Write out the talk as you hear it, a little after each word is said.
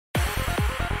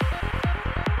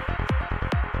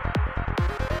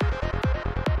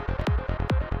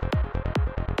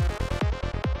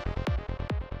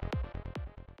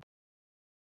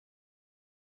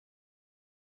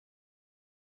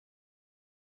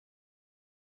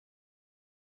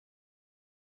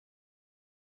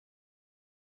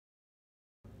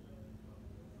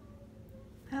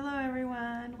Hello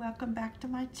everyone, welcome back to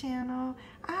my channel.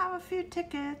 I have a few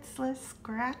tickets. Let's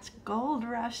scratch Gold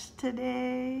Rush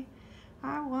today.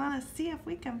 I want to see if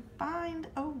we can find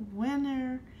a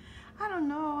winner. I don't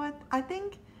know, I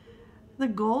think the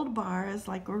gold bar is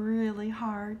like really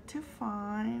hard to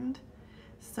find.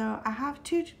 So I have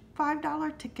two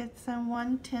 $5 tickets and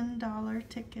one $10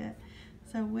 ticket.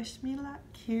 So wish me luck.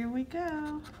 Here we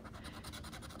go.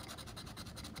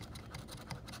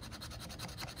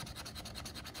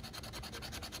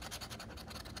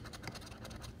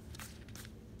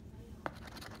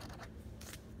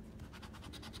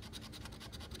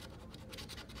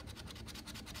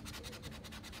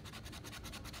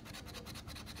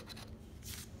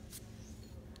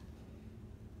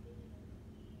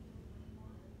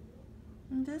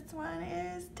 This one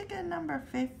is ticket number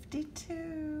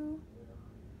 52.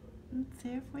 Let's see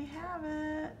if we have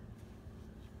it.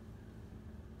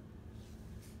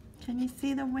 Can you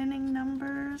see the winning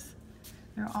numbers?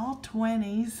 They're all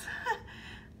 20s.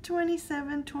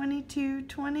 27, 22,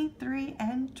 23,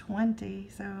 and 20.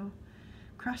 So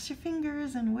cross your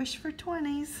fingers and wish for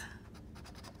 20s.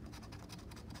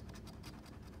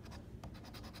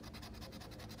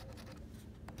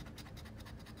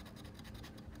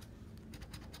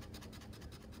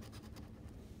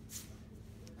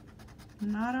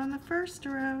 Not on the first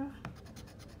row.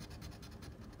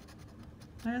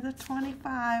 They're the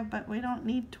 25, but we don't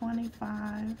need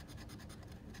 25.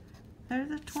 They're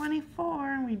the 24,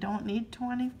 and we don't need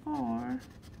 24.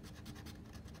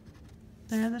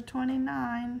 They're the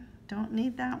 29. Don't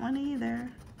need that one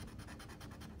either.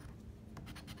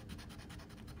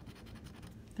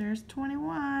 There's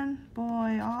 21.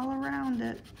 Boy, all around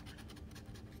it.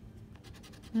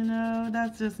 You know,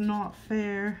 that's just not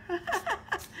fair.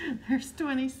 There's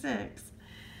 26.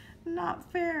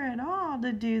 Not fair at all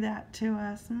to do that to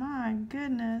us. My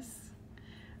goodness.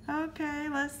 Okay,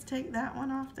 let's take that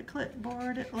one off the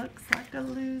clipboard. It looks like a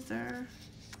loser.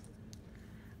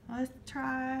 Let's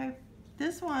try.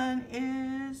 This one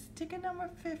is ticket number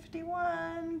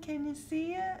 51. Can you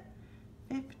see it?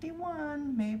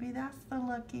 51. Maybe that's the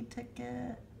lucky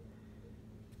ticket.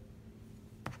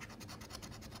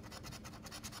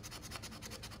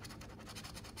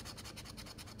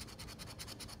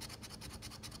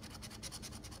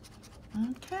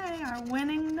 Okay, our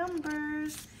winning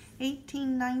numbers,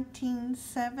 18, 19,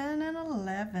 7, and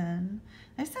 11.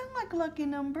 They sound like lucky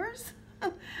numbers.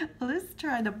 Let's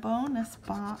try the bonus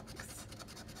box.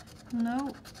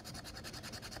 Nope.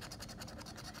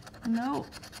 Nope.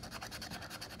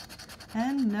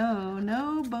 And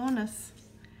no bonus.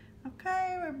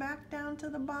 Okay, we're back down to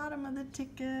the bottom of the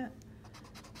ticket.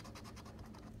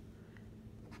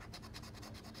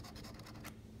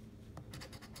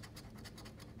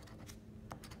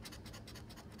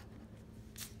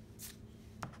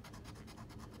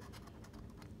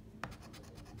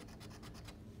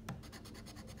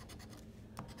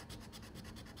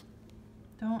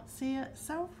 Don't see it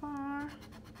so far.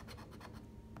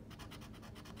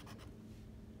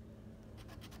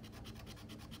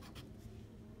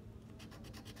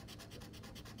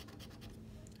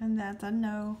 And that's a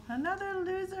no. Another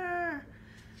loser.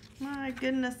 My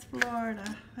goodness,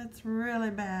 Florida. That's really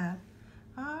bad.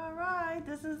 All right,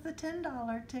 this is the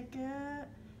 $10 ticket.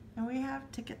 And we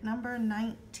have ticket number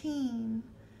 19.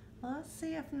 Let's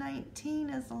see if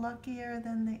 19 is luckier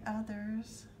than the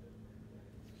others.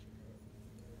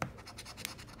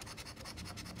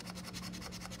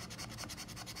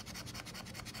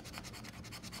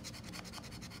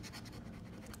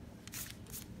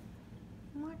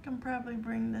 I can probably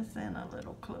bring this in a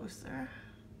little closer.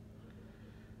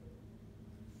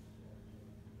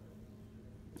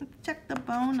 Let's check the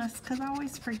bonus, because I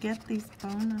always forget these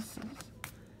bonuses.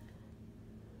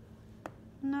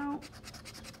 Nope.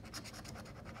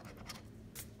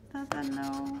 That's a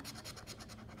no.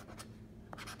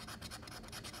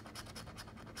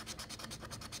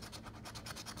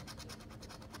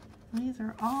 These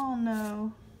are all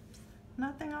no.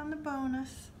 Nothing on the bonus.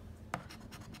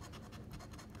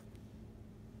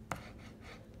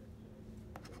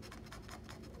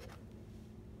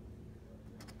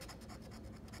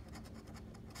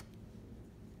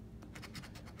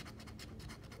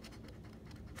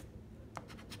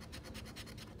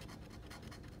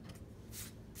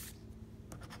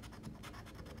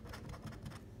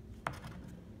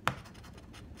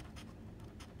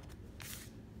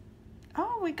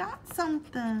 Oh, we got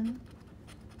something.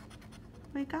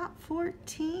 We got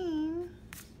 14.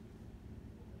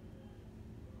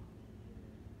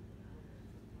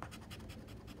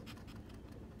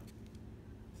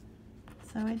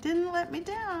 So it didn't let me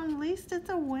down. At least it's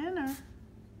a winner.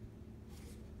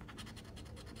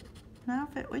 Now,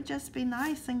 if it would just be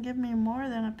nice and give me more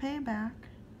than a payback.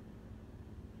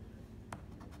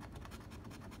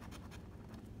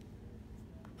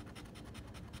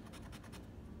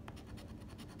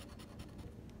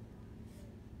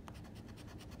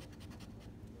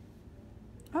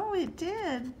 Oh, it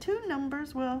did. 2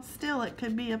 numbers. Well, still it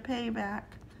could be a payback.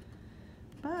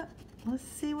 But let's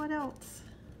see what else.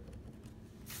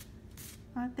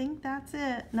 I think that's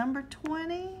it. Number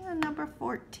 20 and number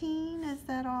 14. Is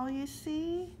that all you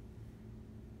see?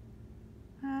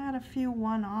 I had a few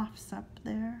one-offs up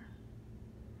there.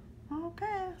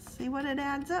 Okay, see what it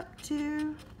adds up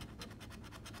to.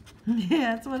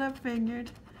 Yeah, that's what I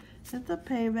figured. It's a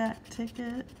payback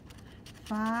ticket.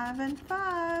 5 and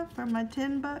 5 for my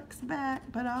 10 bucks back,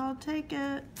 but I'll take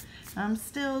it. I'm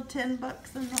still 10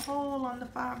 bucks in the hole on the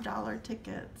 $5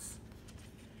 tickets.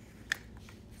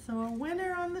 So a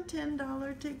winner on the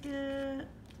 $10 ticket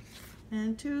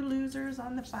and 2 losers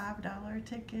on the $5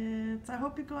 tickets. I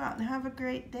hope you go out and have a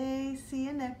great day. See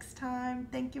you next time.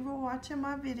 Thank you for watching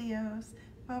my videos.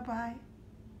 Bye-bye.